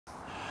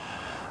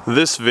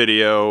This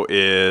video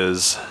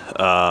is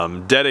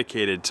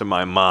dedicated to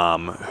my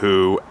mom,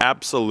 who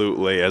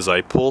absolutely, as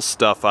I pull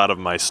stuff out of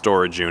my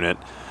storage unit,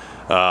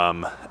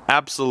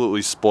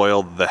 absolutely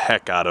spoiled the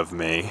heck out of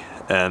me,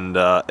 and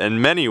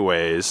in many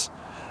ways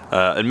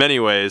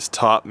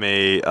taught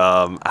me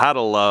how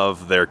to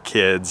love their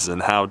kids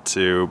and how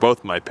to,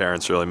 both my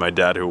parents really, my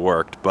dad who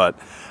worked, but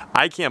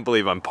I can't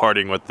believe I'm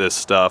parting with this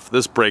stuff.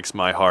 This breaks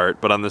my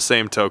heart, but on the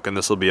same token,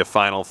 this will be a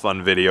final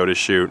fun video to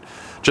shoot,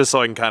 just so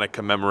I can kind of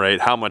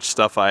commemorate how much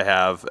stuff I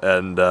have,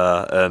 and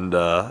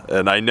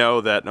I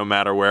know that no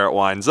matter where it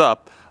winds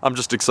up, I'm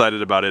just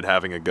excited about it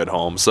having a good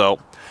home. So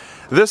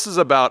this is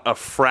about a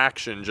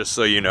fraction, just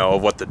so you know,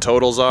 of what the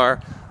totals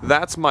are.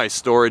 That's my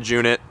storage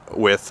unit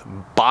with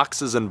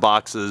boxes and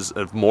boxes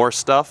of more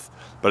stuff,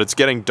 but it's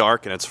getting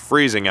dark and it's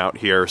freezing out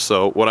here,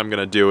 so what I'm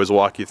gonna do is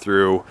walk you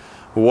through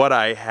what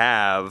I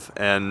have,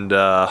 and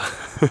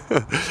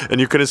and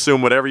you can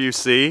assume whatever you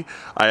see,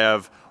 I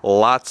have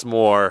lots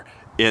more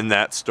in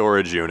that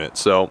storage unit.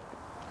 So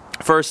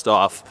first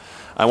off,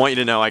 I want you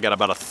to know I got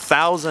about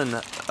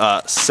 1,000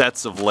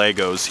 sets of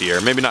Legos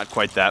here. Maybe not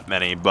quite that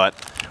many, but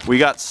we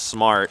got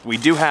smart. We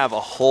do have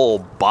a whole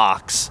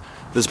box.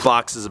 This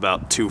box is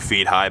about 2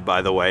 feet high,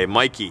 by the way.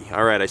 Mikey,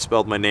 all right, I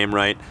spelled my name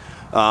right.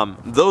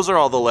 Those are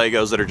all the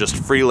Legos that are just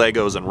free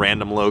Legos and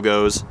random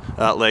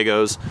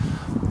Legos.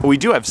 We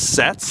do have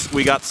sets.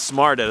 We got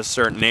smart at a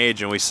certain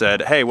age and we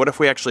said, hey, what if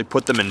we actually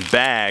put them in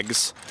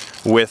bags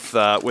with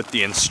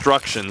the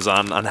instructions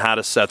on how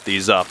to set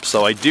these up.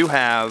 So I do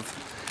have,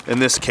 in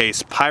this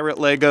case, pirate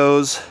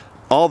Legos,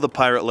 all the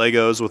pirate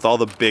Legos with all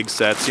the big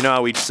sets. You know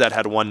how each set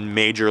had one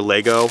major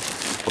Lego?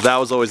 Well, that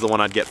was always the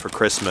one I'd get for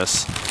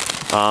Christmas.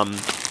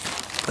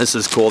 This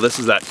is cool. This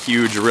is that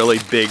huge, really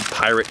big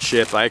pirate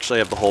ship. I actually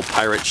have the whole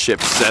pirate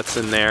ship sets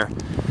in there.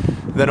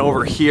 Then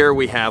over here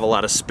we have a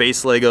lot of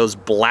space Legos,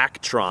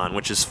 Blacktron,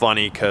 which is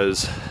funny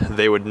because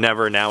they would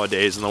never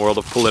nowadays, in the world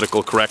of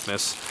political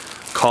correctness,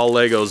 call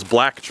Legos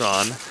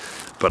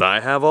Blacktron. But I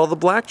have all the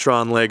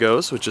Blacktron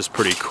Legos, which is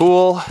pretty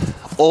cool.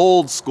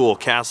 Old school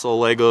castle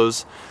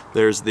Legos.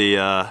 There's the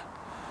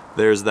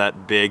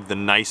the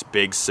nice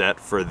big set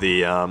for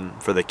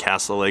the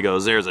castle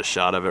Legos. There's a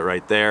shot of it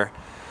right there.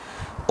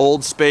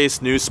 Old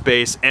space, new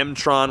space,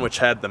 M-Tron, which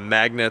had the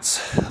magnets,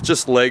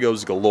 just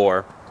Legos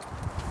galore.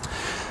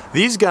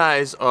 These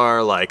guys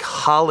are like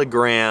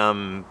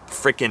hologram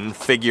frickin'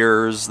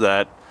 figures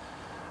that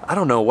I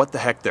don't know what the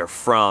heck they're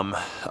from.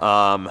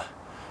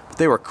 But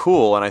they were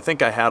cool, and I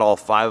think I had all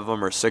 5 of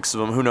them or 6 of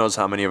them. Who knows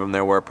how many of them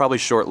there were. Probably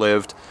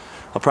short-lived.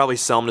 I'll probably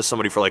sell them to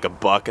somebody for like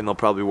 $1, and they'll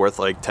probably be worth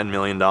like $10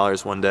 million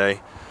one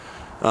day.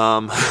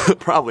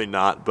 Probably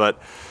not, but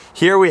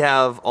here we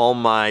have all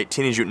my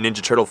Teenage Mutant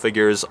Ninja Turtle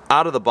figures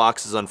out of the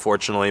boxes,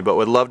 unfortunately, but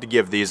would love to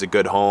give these a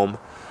good home.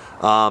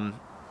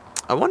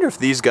 I wonder if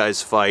these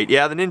guys fight.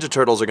 Yeah, the Ninja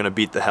Turtles are going to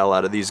beat the hell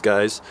out of these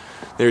guys.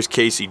 There's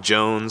Casey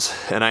Jones,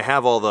 and I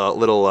have all the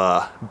little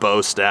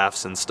bow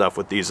staffs and stuff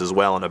with these as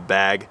well in a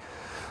bag.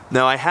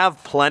 Now I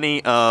have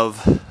plenty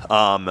of,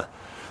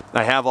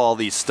 I have all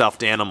these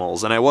stuffed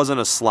animals, and I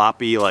wasn't a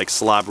sloppy, like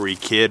slobbery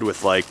kid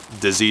with like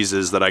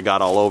diseases that I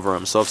got all over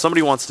them. So if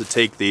somebody wants to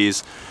take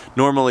these,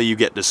 normally you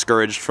get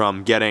discouraged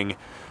from getting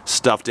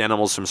stuffed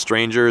animals from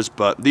strangers,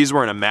 but these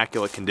were in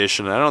immaculate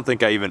condition, and I don't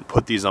think I even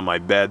put these on my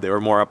bed. They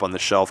were more up on the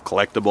shelf,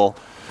 collectible.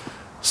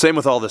 Same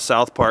with all the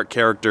South Park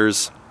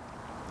characters.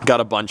 Got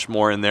a bunch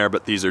more in there,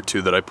 but these are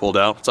 2 that I pulled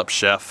out. What's up,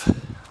 Chef?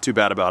 Too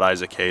bad about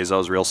Isaac Hayes. I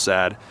was real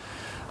sad.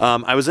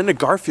 I was into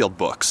Garfield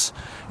books,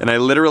 and I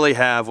literally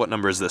have, what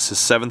number is this? His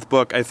 7th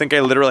book? I think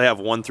I literally have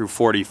 1 through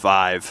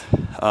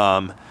 45.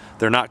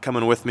 They're not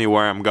coming with me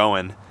where I'm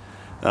going,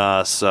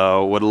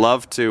 so would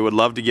love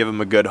to give him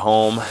a good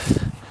home.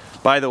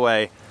 By the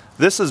way,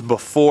 this is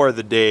before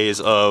the days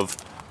of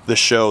the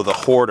show The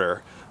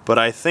Hoarder, but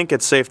I think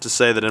it's safe to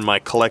say that in my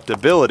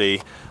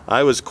collectability,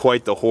 I was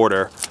quite the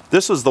hoarder.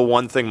 This was the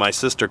one thing my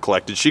sister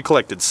collected. She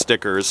collected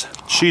stickers.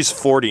 She's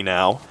 40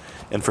 now,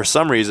 and for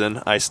some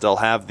reason, I still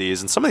have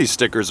these. And some of these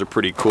stickers are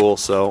pretty cool,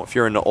 so if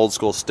you're into old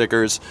school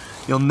stickers,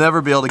 you'll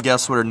never be able to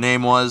guess what her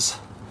name was.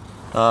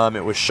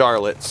 It was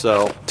Charlotte,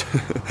 so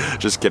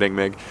just kidding,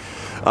 Mig.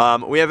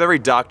 We have every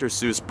Dr.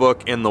 Seuss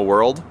book in the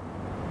world.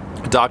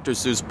 Dr.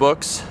 Seuss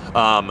books,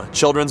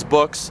 children's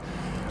books.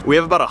 We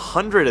have about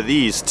 100 of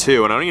these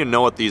too, and I don't even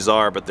know what these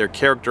are, but they're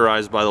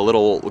characterized by the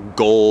little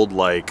gold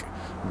like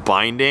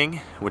binding,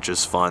 which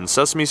is fun.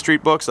 Sesame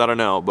Street books, I don't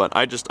know, but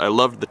I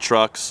loved the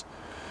trucks.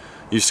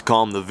 Used to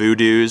call them the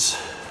Voodoos,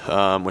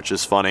 which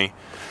is funny.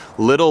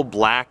 Little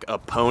Black a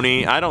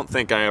Pony. I don't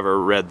think I ever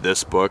read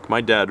this book.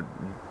 My dad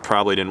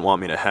probably didn't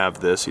want me to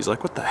have this. He's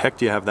like, what the heck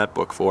do you have that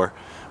book for?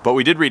 But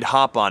we did read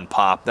Hop on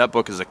Pop. That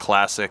book is a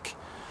classic.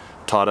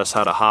 Taught us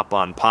how to hop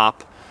on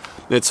pop.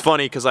 It's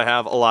funny because I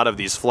have a lot of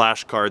these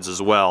flashcards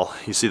as well.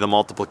 You see the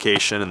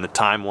multiplication and the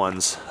time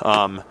ones.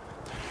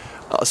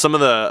 Some of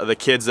the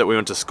kids that we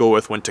went to school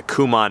with went to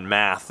Kumon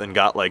Math and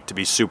got like to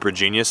be super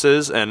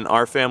geniuses, and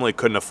our family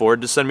couldn't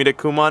afford to send me to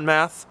Kumon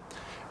Math.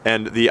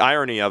 And the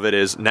irony of it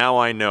is, now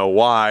I know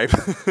why.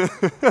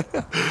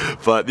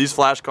 But these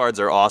flashcards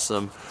are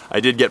awesome. I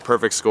did get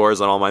perfect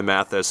scores on all my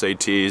math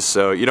SATs,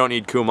 so you don't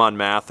need Kumon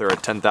math or a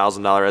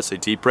 $10,000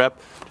 SAT prep.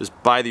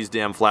 Just buy these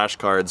damn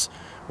flashcards,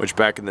 which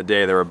back in the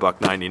day they were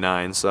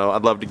 $1.99. So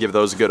I'd love to give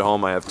those a good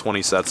home. I have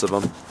 20 sets of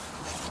them.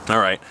 All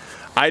right,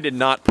 I did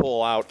not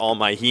pull out all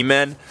my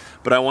He-Men,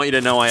 but I want you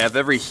to know I have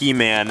every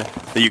He-Man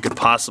that you could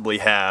possibly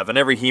have, and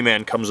every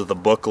He-Man comes with a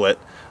booklet.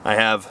 I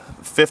have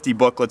 50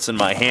 booklets in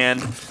my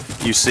hand.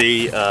 You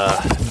see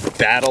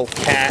Battle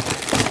Cat,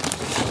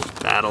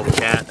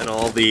 and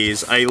all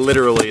these. I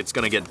literally, it's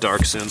gonna get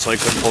dark soon, so I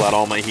couldn't pull out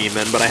all my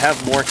He-Men, but I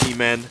have more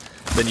He-Men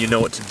than you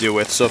know what to do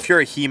with. So if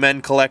you're a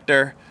He-Men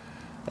collector,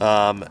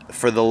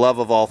 for the love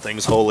of all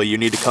things holy, you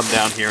need to come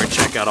down here and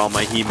check out all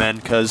my He-Men,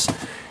 because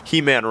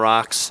He-Man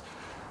rocks.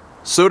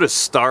 So does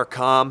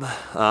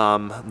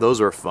Starcom.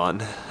 Those were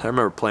fun. I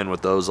remember playing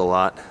with those a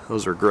lot.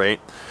 Those were great.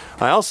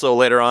 I also,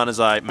 later on, as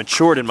I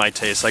matured in my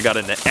taste, I got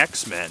into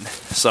X-Men.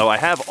 So I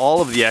have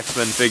all of the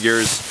X-Men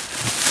figures.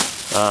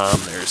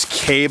 There's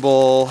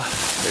Cable,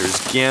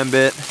 there's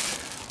Gambit,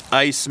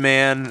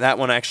 Iceman. That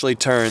one actually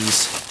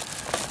turns,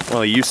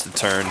 well, he used to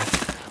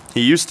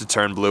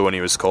turn blue when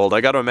he was cold. I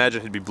got to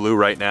imagine he'd be blue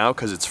right now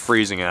because it's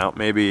freezing out.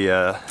 Maybe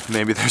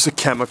there's a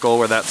chemical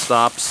where that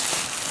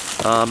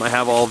stops. I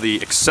have all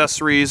the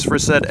accessories for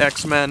said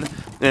X-Men,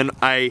 and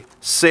I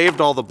saved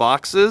all the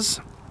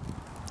boxes.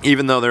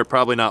 Even though they're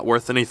probably not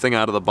worth anything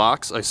out of the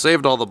box, I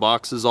saved all the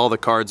boxes, all the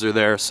cards are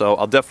there, so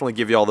I'll definitely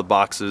give you all the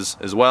boxes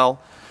as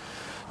well.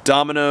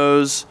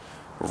 Dominoes,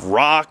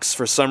 rocks.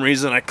 For some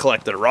reason I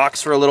collected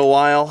rocks for a little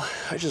while.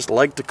 I just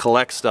like to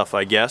collect stuff,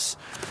 I guess.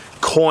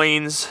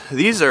 Coins.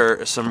 These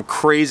are some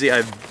crazy, I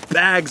have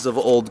bags of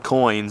old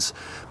coins.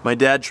 My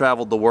dad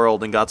traveled the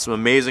world and got some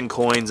amazing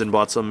coins and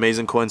bought some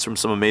amazing coins from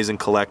some amazing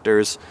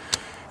collectors.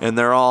 And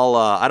they're all,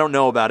 I don't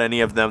know about any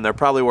of them. They're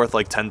probably worth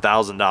like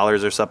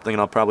 $10,000 or something, and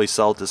I'll probably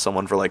sell it to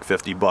someone for like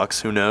 50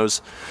 bucks, who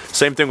knows.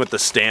 Same thing with the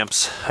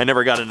stamps. I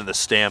never got into the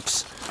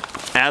stamps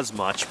as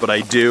much, but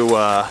I do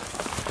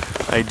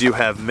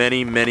have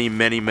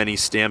many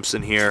stamps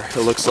in here. It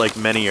looks like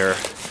many are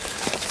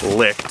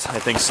licked. I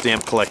think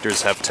stamp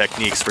collectors have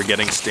techniques for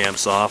getting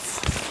stamps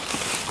off.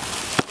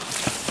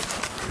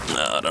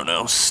 I don't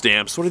know,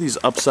 stamps. What are these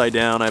upside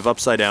down? I have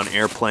upside down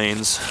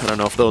airplanes. I don't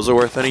know if those are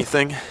worth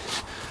anything.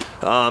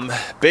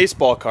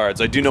 Baseball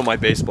cards. I do know my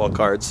baseball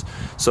cards.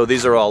 So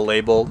these are all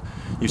labeled.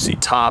 You see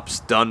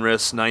Topps,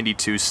 Donruss,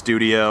 92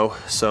 Studio.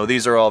 So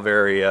these are all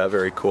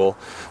very cool.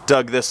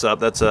 Dug this up.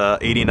 That's a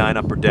 89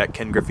 Upper Deck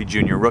Ken Griffey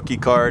Jr. rookie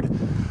card,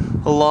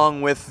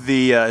 along with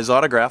the his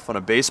autograph on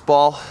a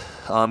baseball.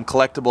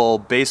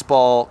 Collectible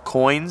baseball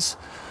coins.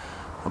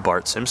 A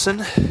Bart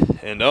Simpson.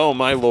 And oh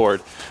my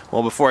lord.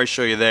 Well, before I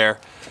show you there,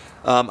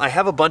 I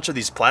have a bunch of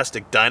these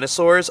plastic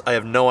dinosaurs. I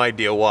have no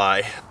idea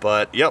why,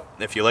 but yep,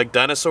 if you like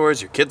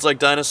dinosaurs, your kids like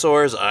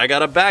dinosaurs, I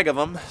got a bag of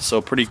them,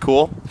 so pretty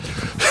cool.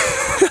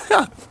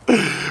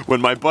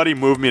 When my buddy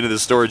moved me into the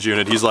storage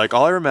unit, he's like,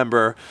 all I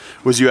remember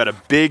was you had a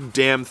big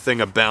damn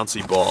thing of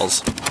bouncy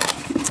balls.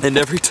 And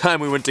every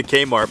time we went to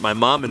Kmart, my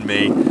mom and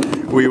me,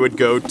 we would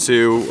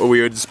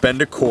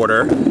spend a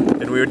quarter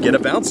and we would get a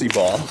bouncy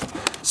ball.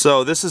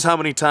 So this is how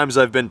many times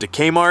I've been to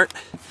Kmart.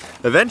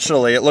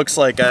 Eventually, it looks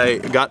like I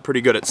got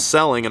pretty good at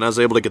selling and I was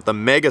able to get the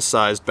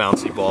mega-sized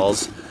bouncy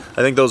balls.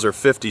 I think those are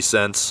 50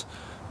 cents.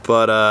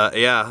 But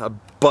yeah, a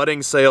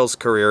budding sales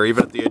career,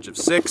 even at the age of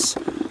 6.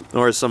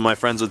 Or as some of my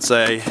friends would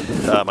say,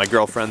 my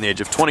girlfriend, the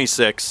age of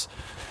 26,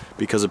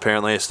 because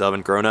apparently I still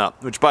haven't grown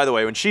up. Which, by the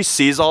way, when she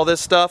sees all this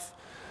stuff,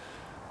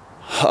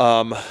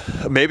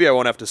 maybe I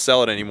won't have to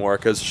sell it anymore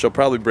because she'll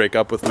probably break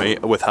up with me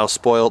with how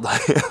spoiled I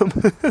am.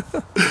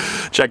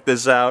 Check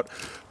this out.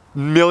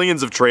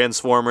 Millions of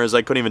Transformers.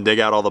 I couldn't even dig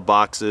out all the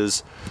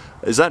boxes.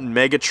 Is that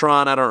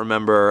Megatron? I don't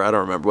remember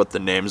what the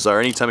names are.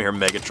 Anytime I hear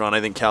Megatron, I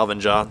think Calvin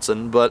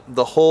Johnson. But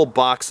the whole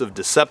box of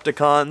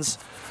Decepticons,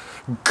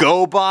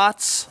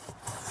 GoBots.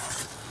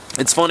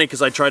 It's funny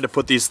because I tried to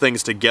put these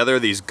things together,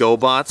 these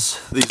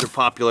GoBots. These are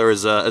popular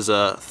as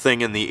a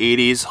thing in the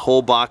 80s.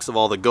 Whole box of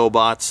all the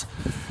GoBots.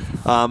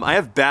 I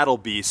have Battle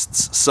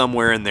Beasts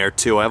somewhere in there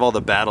too. I have all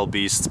the Battle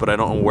Beasts, but I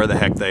don't know where the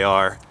heck they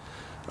are.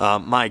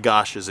 My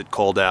gosh, is it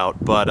cold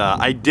out. But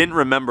I didn't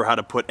remember how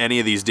to put any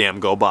of these damn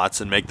GoBots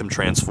and make them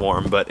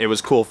transform, but it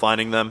was cool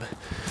finding them.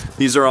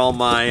 These are all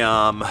my,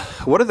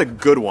 what are the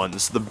good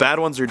ones? The bad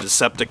ones are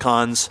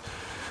Decepticons.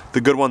 The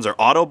good ones are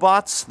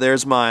Autobots.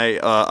 There's my,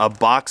 a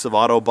box of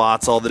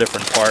Autobots, all the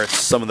different parts,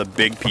 some of the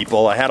big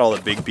people. I had all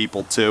the big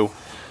people too.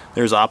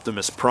 There's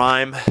Optimus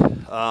Prime.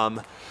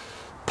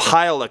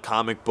 Pile of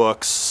comic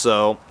books,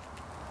 so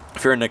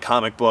if you're into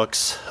comic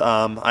books,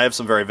 I have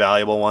some very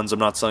valuable ones. I'm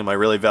not selling my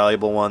really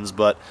valuable ones,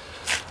 but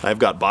I've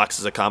got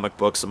boxes of comic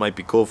books that might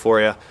be cool for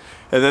you.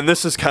 And then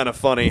this is kind of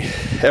funny.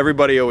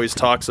 Everybody always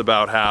talks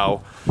about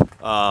how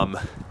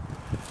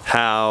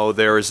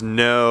there is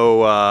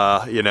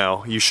no, you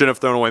know, you shouldn't have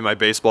thrown away my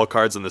baseball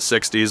cards in the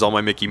 60s, all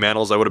my Mickey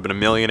Mantles, I would have been a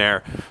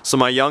millionaire. So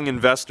my young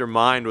investor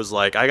mind was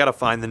like, I gotta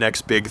find the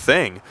next big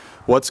thing.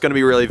 what's going to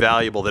be really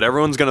valuable that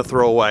everyone's going to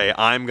throw away.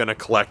 I'm going to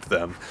collect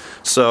them.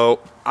 So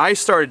I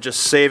started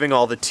just saving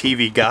all the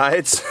TV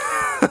guides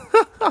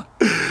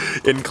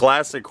in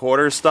classic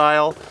hoarder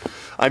style.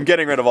 I'm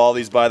getting rid of all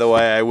these, by the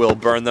way. I will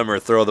burn them or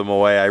throw them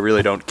away. I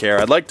really don't care.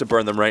 I'd like to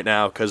burn them right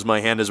now because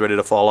my hand is ready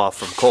to fall off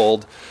from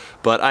cold.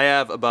 But I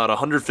have about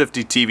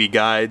 150 TV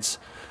guides.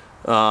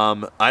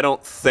 I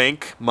don't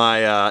think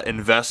my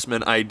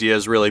investment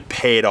ideas really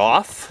paid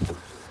off.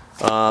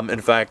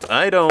 In fact,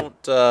 I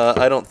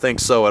don't think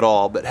so at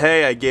all. But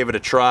hey, I gave it a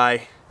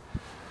try.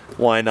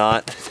 Why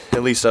not?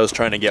 At least I was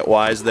trying to get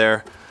wise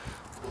there.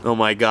 Oh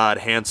my God,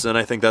 Hanson!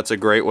 I think that's a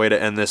great way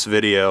to end this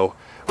video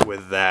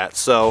with that.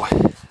 So,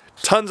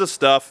 tons of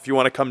stuff. If you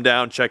want to come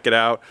down, check it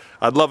out.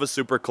 I'd love a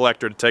super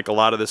collector to take a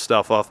lot of this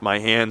stuff off my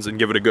hands and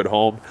give it a good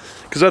home,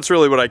 because that's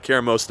really what I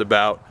care most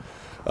about.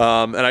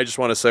 And I just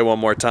want to say one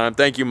more time,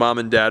 thank you, Mom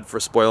and Dad,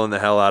 for spoiling the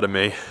hell out of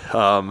me.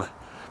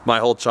 My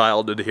whole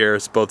childhood here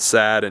is both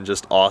sad and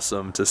just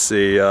awesome to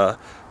see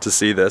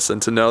this,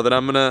 and to know that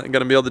I'm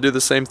gonna be able to do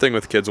the same thing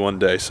with kids one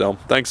day. So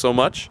thanks so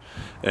much,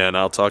 and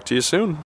I'll talk to you soon.